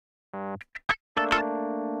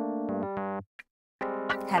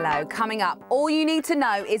Hello, coming up, all you need to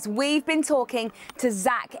know is we've been talking to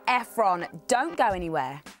Zac Efron. Don't go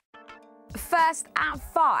anywhere. First at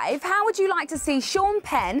 5, how would you like to see Sean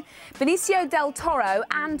Penn, Benicio del Toro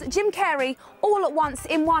and Jim Carrey all at once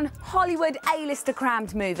in one Hollywood A-lister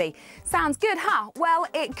crammed movie? Sounds good, huh? Well,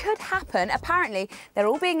 it could happen. Apparently, they're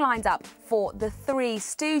all being lined up for the Three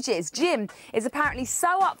Stooges. Jim is apparently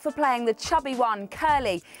so up for playing the chubby one,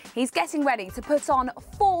 Curly. He's getting ready to put on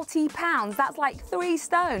 40 pounds. That's like 3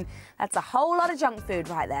 stone. That's a whole lot of junk food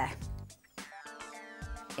right there.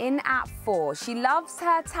 In at 4, she loves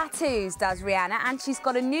her tattoos, does Rihanna, and she's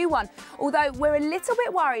got a new one. Although we're a little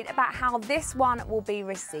bit worried about how this one will be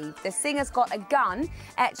received. The singer's got a gun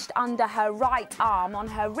etched under her right arm on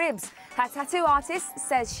her ribs. Her tattoo artist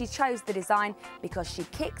says she chose the design because she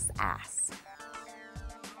kicks ass.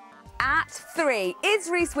 At 3, is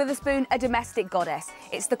Reese Witherspoon a domestic goddess?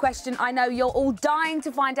 It's the question I know you're all dying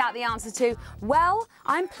to find out the answer to. Well,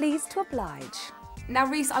 I'm pleased to oblige. Now,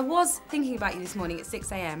 Reese, I was thinking about you this morning at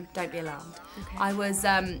 6 a.m. Don't be alarmed. Okay. I was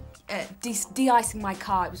de-icing my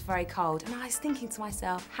car. It was very cold. And I was thinking to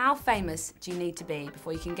myself, how famous do you need to be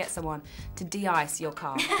before you can get someone to de-ice your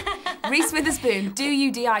car? Reese Witherspoon, do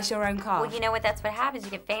you de-ice your own car? Well, you know what? That's what happens.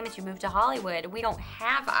 You get famous, you move to Hollywood. We don't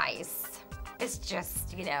have ice. It's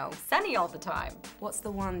just, you know, sunny all the time. What's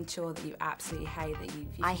the one chore that you absolutely hate that you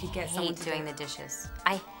could get someone to do? I hate doing the dishes.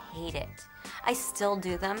 I hate it. I still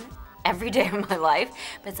do them every day of my life,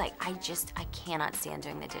 but it's like, I cannot stand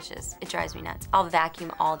doing the dishes. It drives me nuts. I'll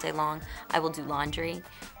vacuum all day long. I will do laundry,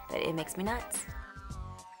 but it makes me nuts.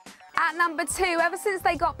 At number 2, ever since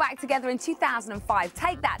they got back together in 2005,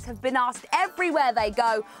 Take That have been asked everywhere they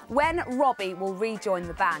go when Robbie will rejoin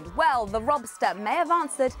the band. Well, the Robster may have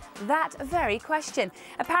answered that very question.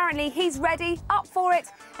 Apparently, he's ready, up for it,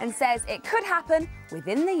 and says it could happen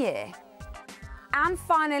within the year. And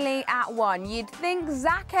finally, at 1, you'd think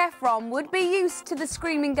Zac Efron would be used to the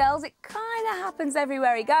screaming girls. It kind of happens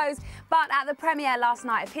everywhere he goes. But at the premiere last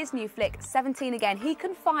night of his new flick, 17 Again, he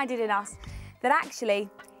confided in us that actually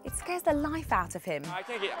it scares the life out of him.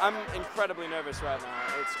 I'm incredibly nervous right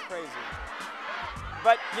now. It's crazy.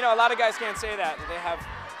 But, you know, a lot of guys can't say that. They have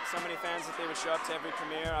so many fans that they would show up to every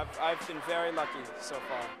premiere. I've been very lucky so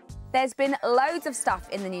far. There's been loads of stuff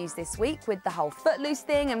in the news this week with the whole Footloose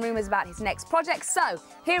thing and rumours about his next project. So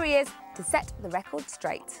here he is to set the record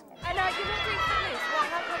straight. And you're not doing Footloose. Why?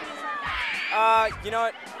 How come you said that? You know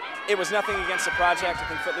what? It was nothing against the project. I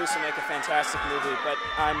think Footloose will make a fantastic movie, but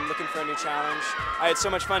I'm looking for a new challenge. I had so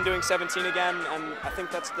much fun doing 17 Again, and I think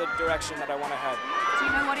that's the direction that I want to head. Do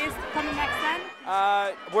you know what is coming next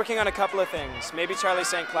then? Working on a couple of things. Maybe Charlie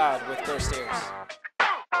St. Cloud with Burst Ears.